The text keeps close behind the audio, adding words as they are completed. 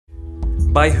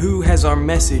By who has our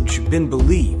message been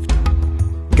believed?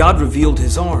 God revealed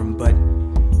his arm, but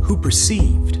who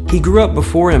perceived? He grew up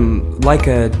before him like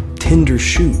a tender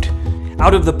shoot,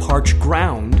 out of the parched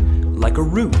ground like a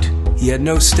root. He had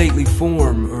no stately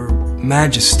form or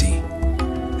majesty,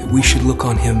 that we should look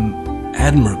on him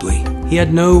admirably. He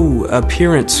had no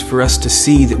appearance for us to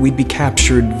see, that we'd be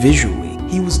captured visually.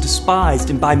 He was despised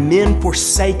and by men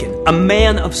forsaken, a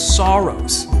man of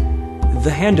sorrows.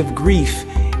 The hand of grief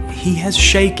he has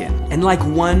shaken, and like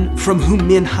one from whom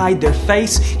men hide their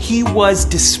face, he was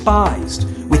despised,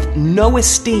 with no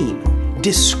esteem,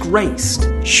 disgraced.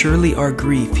 Surely our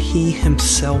grief he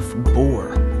himself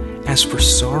bore. As for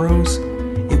sorrows,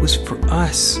 it was for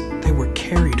us they were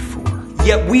carried for.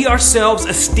 Yet we ourselves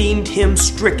esteemed him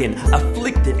stricken,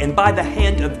 afflicted, and by the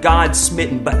hand of God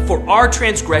smitten. But for our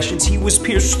transgressions he was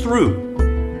pierced through.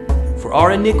 For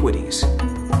our iniquities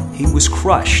he was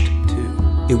crushed too.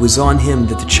 It was on him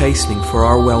that the chastening for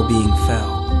our well-being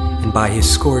fell, and by his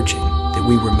scourging that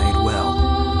we were made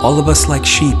well. All of us like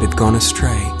sheep have gone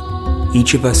astray.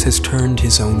 Each of us has turned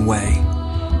his own way.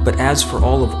 But as for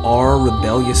all of our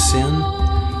rebellious sin,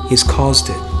 he has caused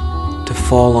it to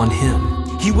fall on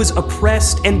him. He was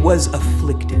oppressed and was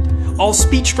afflicted. All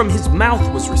speech from his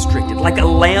mouth was restricted. Like a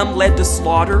lamb led to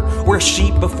slaughter, or a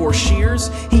sheep before shears,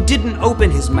 he didn't open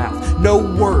his mouth. No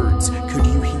words could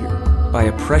you hear. By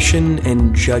oppression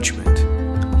and judgment,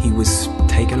 he was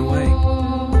taken away.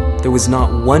 There was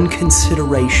not one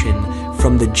consideration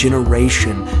from the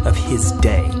generation of his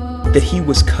day, that he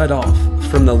was cut off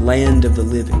from the land of the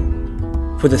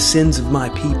living. For the sins of my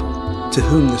people, to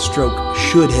whom the stroke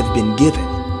should have been given,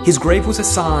 his grave was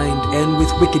assigned, and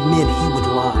with wicked men he would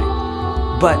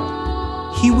lie.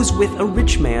 But he was with a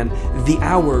rich man the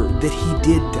hour that he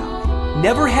did die.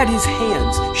 Never had his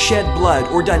hands shed blood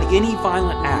or done any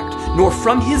violent act, nor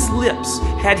from his lips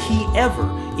had he ever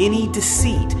any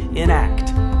deceit in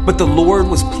act. But the Lord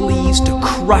was pleased to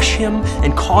crush him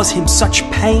and cause him such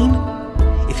pain.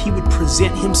 If he would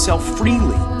present himself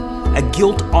freely, a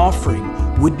guilt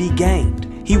offering would be gained.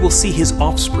 He will see his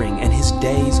offspring, and his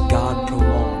days God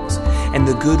prolongs, and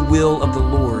the goodwill of the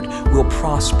Lord will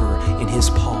prosper in his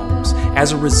palms.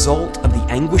 As a result of the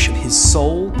anguish of his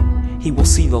soul, he will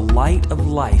see the light of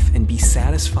life and be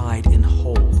satisfied in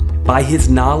whole. By his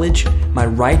knowledge, my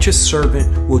righteous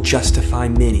servant will justify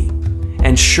many,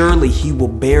 and surely he will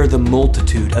bear the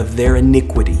multitude of their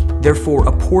iniquity. Therefore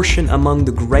a portion among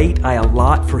the great I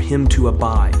allot for him to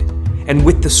abide. And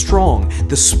with the strong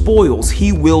the spoils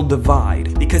he will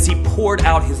divide, because he poured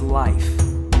out his life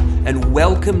and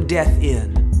welcomed death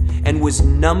in, and was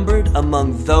numbered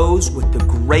among those with the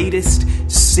greatest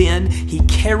sin. He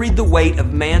carried the weight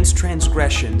of man's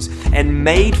transgressions and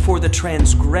made for the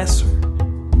transgressor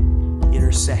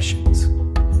intercessions.